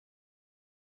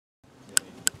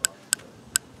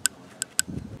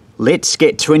Let's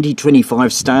get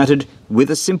 2025 started with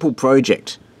a simple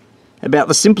project. About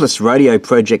the simplest radio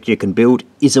project you can build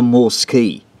is a Morse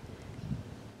key.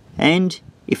 And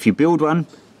if you build one,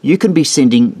 you can be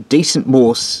sending decent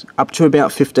Morse up to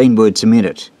about 15 words a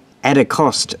minute at a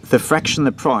cost the fraction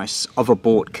the price of a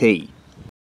bought key.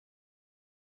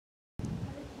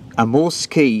 A Morse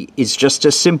key is just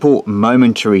a simple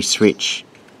momentary switch.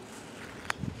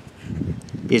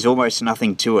 There's almost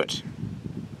nothing to it.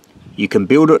 You can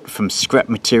build it from scrap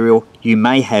material you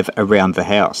may have around the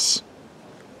house.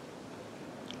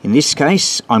 In this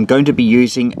case, I'm going to be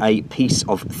using a piece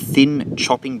of thin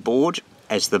chopping board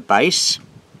as the base.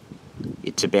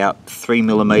 It's about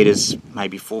 3mm,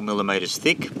 maybe 4mm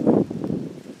thick.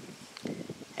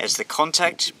 As the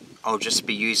contact, I'll just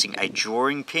be using a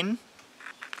drawing pin.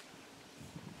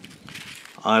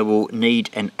 I will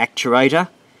need an actuator,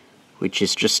 which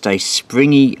is just a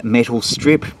springy metal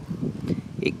strip.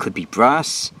 It could be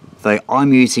brass, though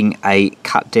I'm using a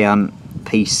cut down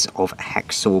piece of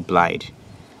hacksaw blade.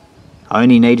 I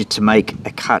only needed to make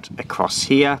a cut across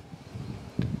here.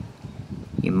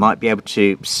 You might be able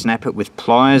to snap it with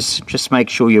pliers. Just make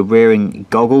sure you're wearing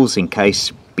goggles in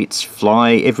case bits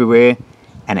fly everywhere,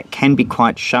 and it can be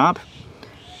quite sharp,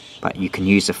 but you can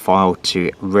use a file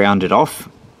to round it off.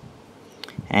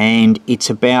 And it's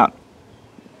about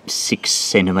 6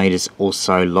 centimeters or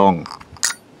so long.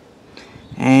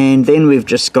 And then we've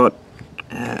just got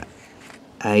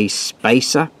a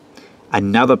spacer,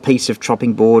 another piece of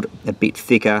chopping board, a bit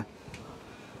thicker,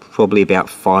 probably about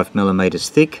 5mm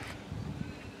thick,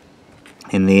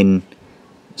 and then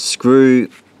screw,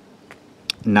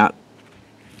 nut,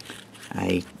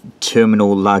 a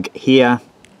terminal lug here,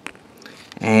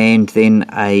 and then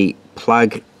a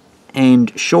plug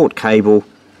and short cable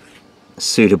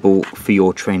suitable for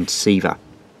your transceiver.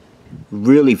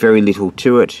 Really very little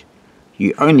to it.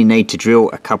 You only need to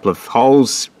drill a couple of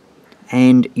holes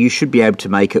and you should be able to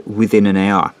make it within an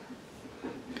hour.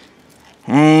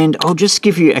 And I'll just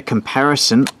give you a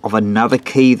comparison of another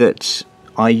key that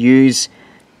I use.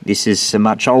 This is a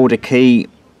much older key.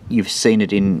 You've seen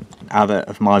it in other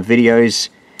of my videos,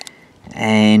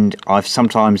 and I've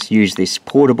sometimes used this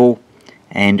portable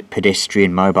and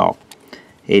pedestrian mobile.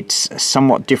 It's a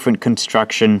somewhat different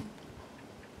construction.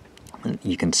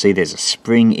 You can see there's a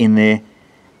spring in there.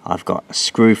 I've got a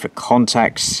screw for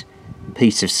contacts,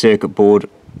 piece of circuit board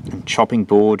and chopping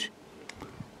board,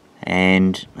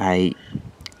 and a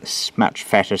much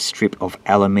fatter strip of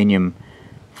aluminium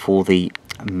for the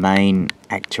main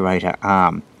actuator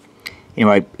arm.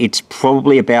 Anyway, it's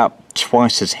probably about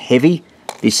twice as heavy.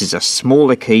 This is a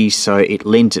smaller key, so it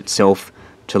lends itself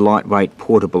to lightweight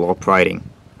portable operating.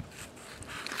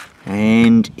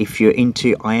 And if you're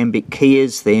into iambic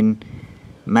keyers, then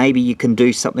maybe you can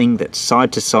do something that's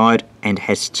side to side and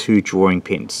has 2 drawing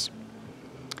pins.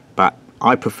 But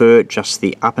I prefer just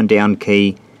the up and down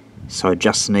key, so I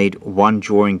just need 1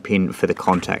 drawing pin for the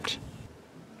contact.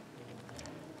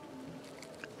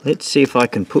 Let's see if I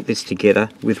can put this together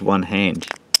with one hand.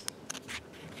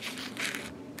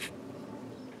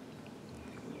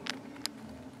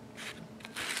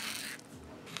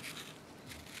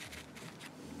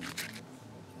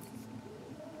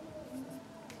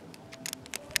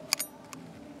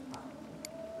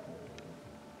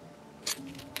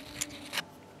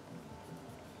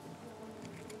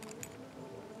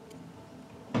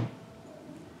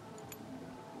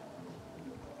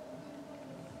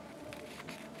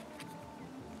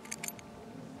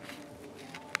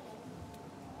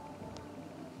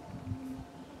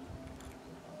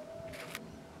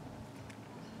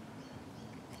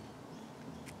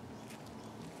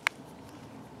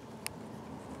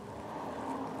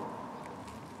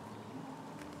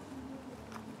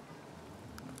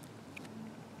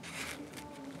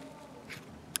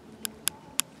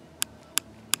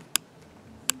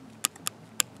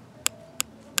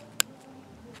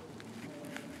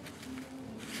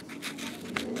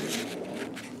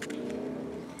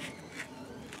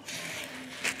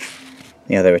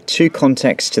 Now there are 2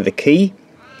 contacts to the key.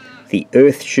 The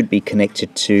earth should be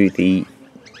connected to the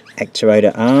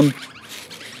actuator arm,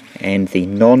 and the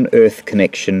non-earth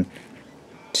connection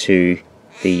to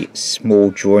the small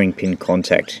drawing pin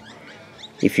contact.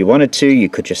 If you wanted to, you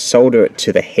could just solder it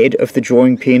to the head of the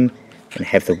drawing pin and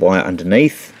have the wire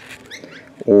underneath,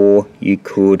 or you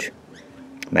could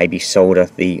maybe solder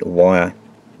the wire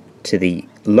to the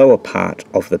lower part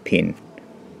of the pin.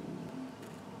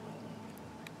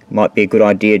 Might be a good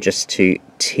idea just to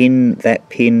tin that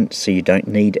pin so you don't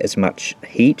need as much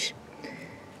heat.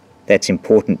 That's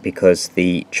important because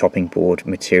the chopping board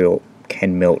material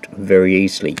can melt very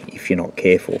easily if you're not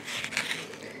careful.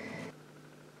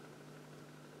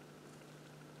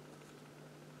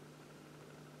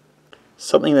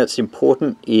 Something that's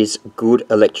important is good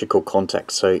electrical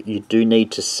contact, so you do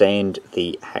need to sand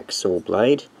the hacksaw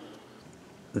blade.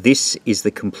 This is the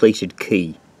completed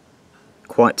key.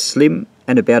 Quite slim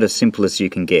and about as simple as you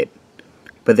can get,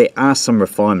 but there are some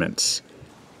refinements.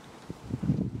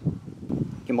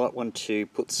 You might want to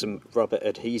put some rubber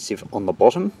adhesive on the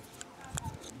bottom.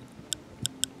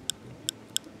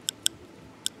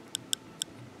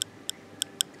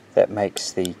 That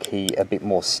makes the key a bit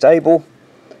more stable.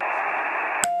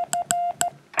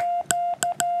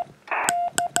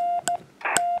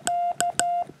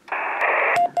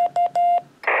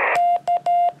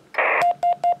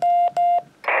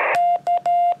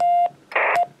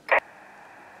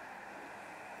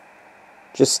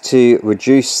 Just to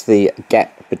reduce the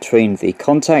gap between the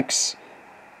contacts,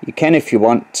 you can, if you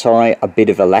want, tie a bit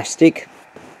of elastic.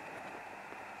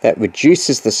 That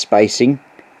reduces the spacing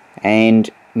and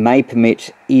may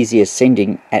permit easier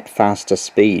sending at faster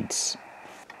speeds.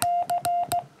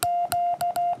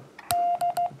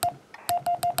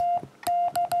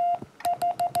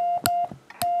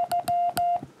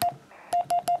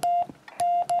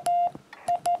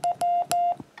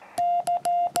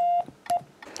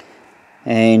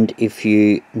 And if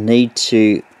you need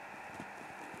to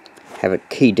have it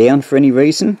key down for any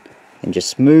reason, then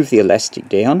just move the elastic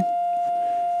down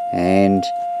and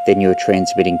then you're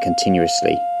transmitting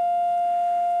continuously.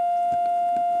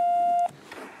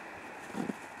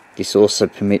 This also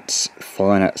permits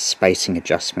finer spacing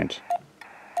adjustment.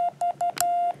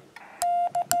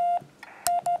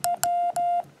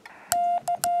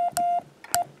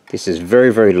 This is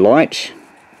very, very light,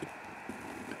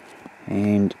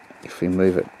 and if we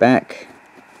move it back,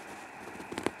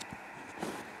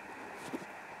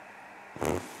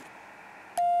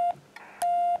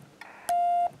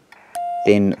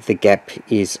 then the gap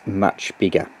is much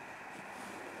bigger.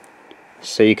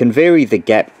 So you can vary the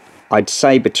gap, I'd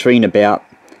say between about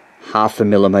 0.5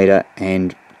 millimeter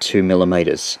and 2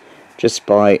 millimeters, just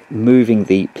by moving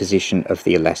the position of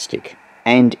the elastic.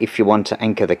 And if you want to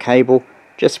anchor the cable,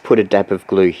 just put a dab of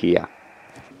glue here.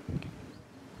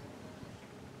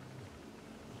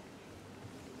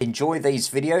 Enjoy these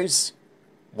videos?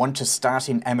 Want to start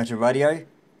in amateur radio?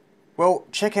 Well,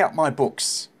 check out my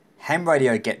books, Ham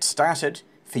Radio Get Started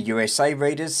for USA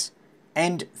readers,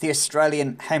 and the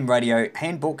Australian Ham Radio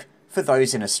Handbook for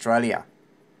those in Australia.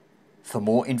 For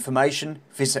more information,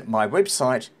 visit my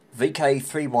website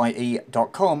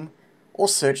VK3YE.com or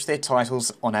search their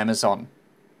titles on Amazon.